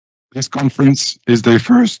This conference is the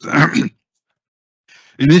first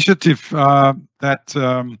initiative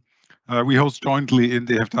that we host jointly in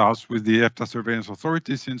the EFTA House with the EFTA Surveillance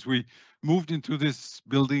Authority since we moved into this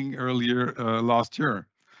building earlier last year.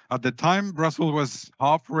 At the time, Brussels was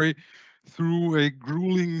halfway through a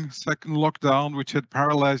grueling second lockdown, which had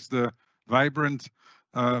paralyzed the vibrant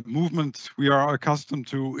movement we are accustomed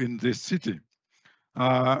to in this city.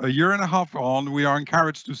 A year and a half on, we are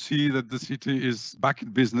encouraged to see that the city is back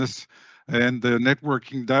in business, and the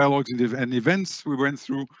networking dialogues and events we went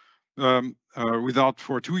through without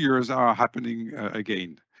for 2 years are happening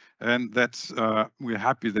again. And that's we're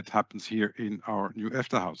happy that happens here in our new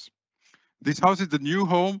EFTA house. This house is the new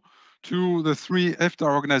home to the 3 EFTA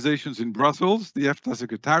organizations in Brussels: the EFTA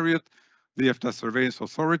Secretariat, the EFTA Surveillance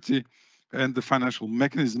Authority, and the Financial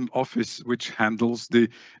Mechanism Office, which handles the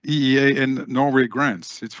EEA and Norway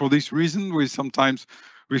grants. It's for this reason we sometimes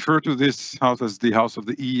refer to this house as the House of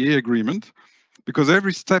the EEA Agreement, because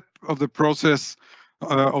every step of the process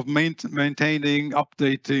of maintaining,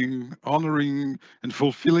 updating, honoring, and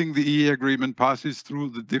fulfilling the EEA Agreement passes through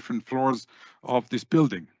the different floors of this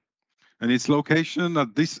building. And its location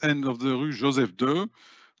at this end of the Rue Joseph II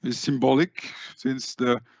is symbolic, since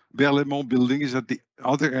the Berlaymont building is at the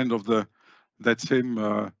other end of that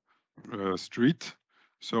same street.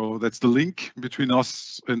 So that's the link between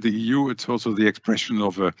us and the EU. It's also the expression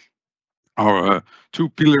of our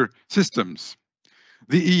 2-pillar systems.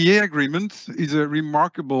 The EEA agreement is a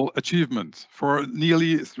remarkable achievement. For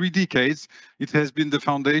nearly 3 decades, it has been the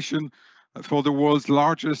foundation for the world's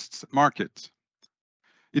largest market.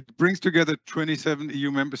 It brings together 27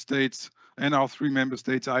 EU member states and our 3 member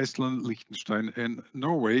states, Iceland, Liechtenstein, and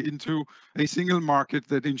Norway, into a single market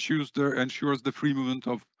that ensures the free movement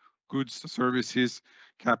of goods, services,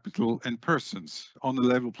 capital, and persons on a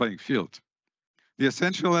level playing field. The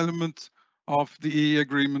essential element of the EEA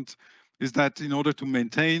agreement is that in order to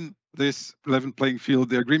maintain this level playing field,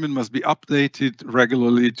 the agreement must be updated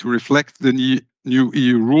regularly to reflect the new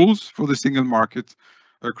EU rules for the single market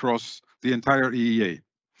across the entire EEA.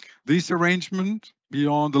 This arrangement,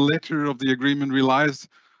 beyond the letter of the agreement, relies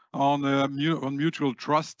on mutual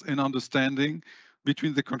trust and understanding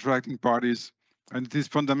between the contracting parties, and it is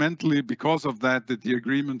fundamentally because of that that the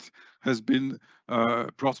agreement has been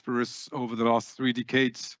prosperous over the last 3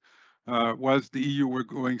 decades. Whilst the EU were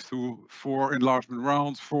going through 4 enlargement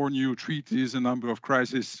rounds, 4 new treaties, a number of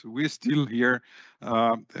crises, we're still here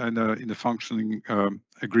in a functioning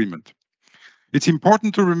agreement. It's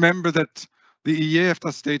important to remember that the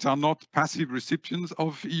EEA-EFTA states are not passive recipients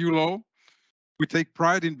of EU law. We take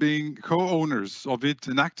pride in being co-owners of it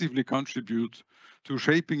and actively contribute to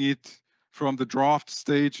shaping it from the draft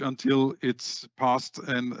stage until it's passed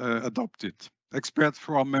and adopted. Experts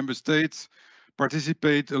from member states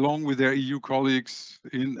participate along with their EU colleagues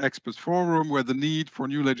in experts forum where the need for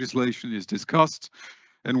new legislation is discussed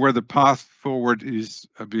and where the path forward is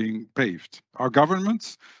being paved. Our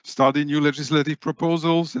governments study new legislative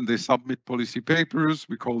proposals and they submit policy papers,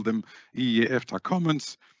 we call them EEA-EFTA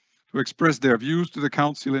comments, to express their views to the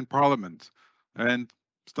Council and Parliament. And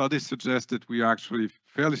studies suggest that we are actually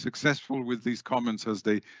fairly successful with these comments as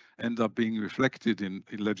they end up being reflected in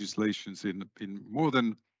legislations in more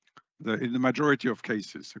than in the majority of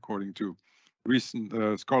cases, according to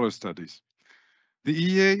recent scholar studies. The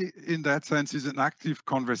EEA, in that sense, is an active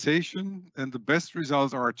conversation, and the best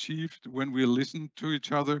results are achieved when we listen to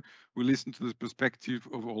each other, we listen to the perspective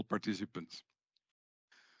of all participants.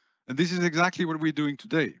 And this is exactly what we're doing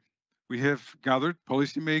today. We have gathered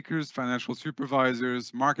policymakers, financial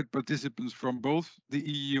supervisors, market participants from both the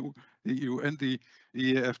EU and the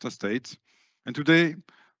EEA-EFTA states. And today,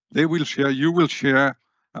 you will share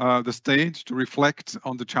the stage to reflect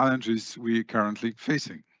on the challenges we're currently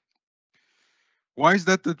facing. Why is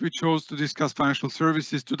that we chose to discuss financial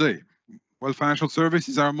services today? Well, financial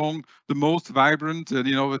services are among the most vibrant and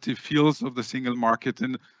innovative fields of the single market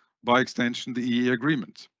and, by extension, the EEA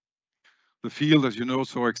agreement. The field, as you know,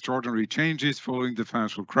 saw extraordinary changes following the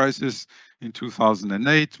financial crisis in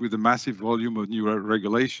 2008 with a massive volume of new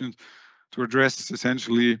regulations to address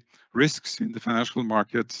essentially risks in the financial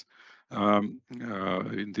markets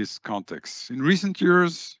in this context. In recent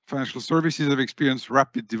years, financial services have experienced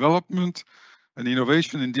rapid development and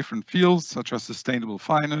innovation in different fields such as sustainable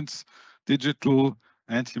finance, digital,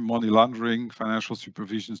 anti-money laundering, financial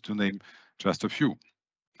supervisions, to name just a few.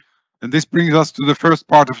 And this brings us to the first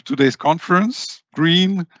part of today's conference: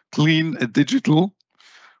 green, clean, and digital.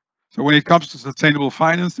 So when it comes to sustainable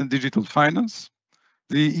finance and digital finance,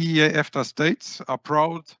 the EEA-EFTA states are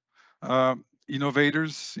proud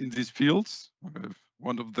innovators in these fields.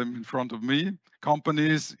 one of them in front of me.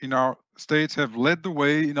 Companies in our states have led the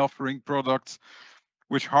way in offering products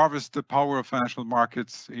which harvest the power of financial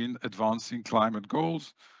markets in advancing climate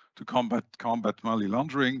goals to combat money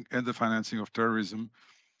laundering and the financing of terrorism,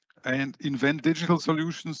 and invent digital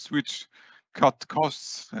solutions which cut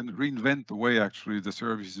costs and reinvent the way actually the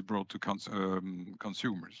service is brought to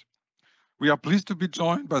consumers. We are pleased to be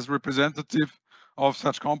joined by the representative of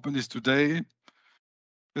such companies today,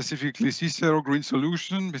 specifically Cicero Green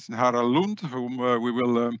Solution, Ms. Hara Lund, whom we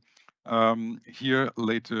will hear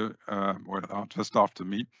later, or just after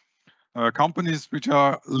me. Companies which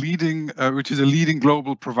are leading, which is a leading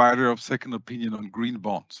global provider of second opinion on green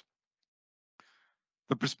bonds.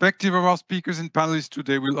 The perspective of our speakers and panelists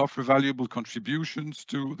today will offer valuable contributions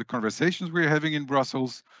to the conversations we're having in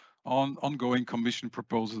Brussels on ongoing Commission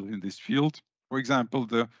proposals in this field. For example,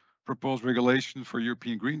 the proposed regulation for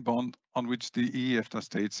European Green Bond, on which the EFTA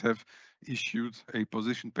states have issued a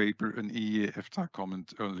position paper, an EFTA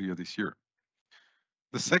comment earlier this year.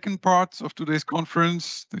 The second part of today's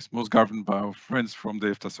conference, this was governed by our friends from the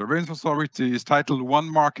EFTA Surveillance Authority, is titled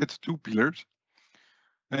One Market, Two Pillars,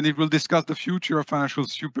 and it will discuss the future of financial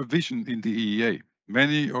supervision in the EEA.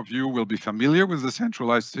 Many of you will be familiar with the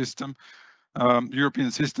centralized system,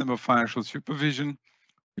 European system of financial supervision,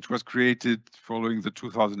 which was created following the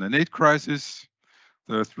 2008 crisis.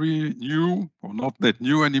 The three new, or not that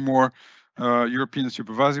new anymore, European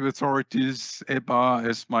supervisory authorities, EBA,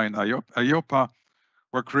 ESMA, and EIOPA,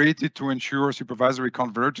 were created to ensure supervisory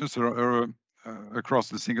convergence across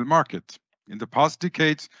the single market. In the past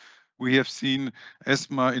decades, we have seen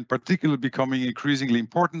ESMA in particular becoming increasingly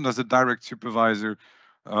important as a direct supervisor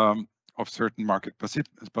of certain market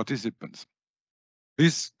participants.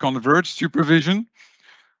 This converged supervision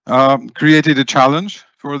created a challenge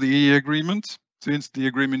for the EEA agreement, since the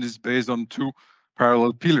agreement is based on two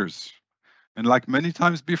parallel pillars. And like many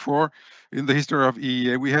times before in the history of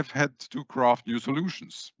EEA, we have had to craft new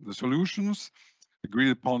solutions. The solutions agreed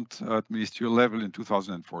upon at ministerial level in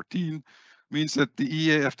 2014 means that the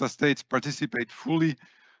EEA-EFTA states participate fully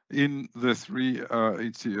in the three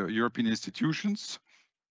European institutions,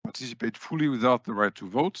 participate fully without the right to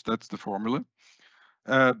vote, that's the formula,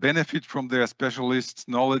 benefit from their specialists'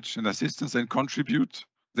 knowledge and assistance and contribute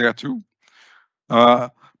thereto.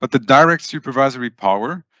 But the direct supervisory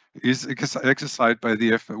power is exercised by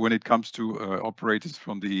the EFTA when it comes to operators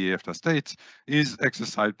from the EFTA states, is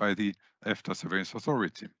exercised by the EFTA Surveillance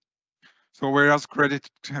Authority. So whereas credit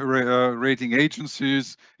rating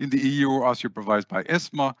agencies in the EU are supervised by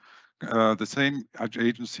ESMA, the same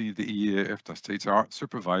agency in the EFTA states are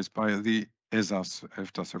supervised by the ESA's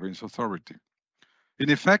EFTA Surveillance Authority. In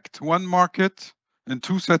effect, one market and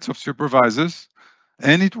two sets of supervisors,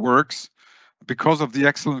 and it works because of the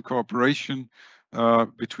excellent cooperation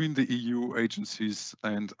between the EU agencies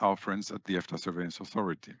and our friends at the EFTA Surveillance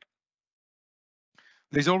Authority.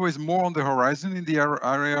 There's always more on the horizon in the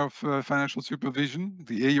area of financial supervision.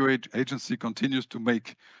 The EU agency continues to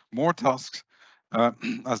make more tasks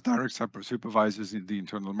as direct supervisors in the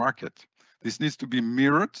internal market. This needs to be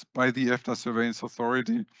mirrored by the EFTA Surveillance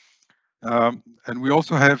Authority. And we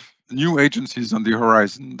also have new agencies on the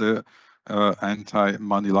horizon, the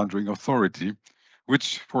Anti-Money Laundering Authority,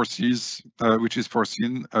 which is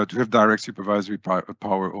foreseen to have direct supervisory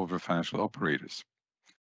power over financial operators.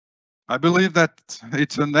 I believe that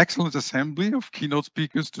it's an excellent assembly of keynote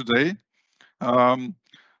speakers today.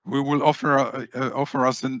 We will offer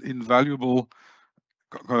us an invaluable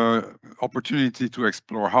opportunity to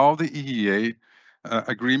explore how the EEA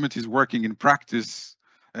agreement is working in practice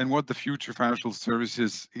and what the future financial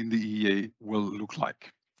services in the EEA will look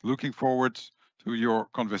like. Looking forward to your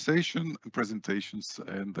conversation and presentations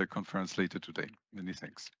and the conference later today. Many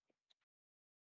thanks.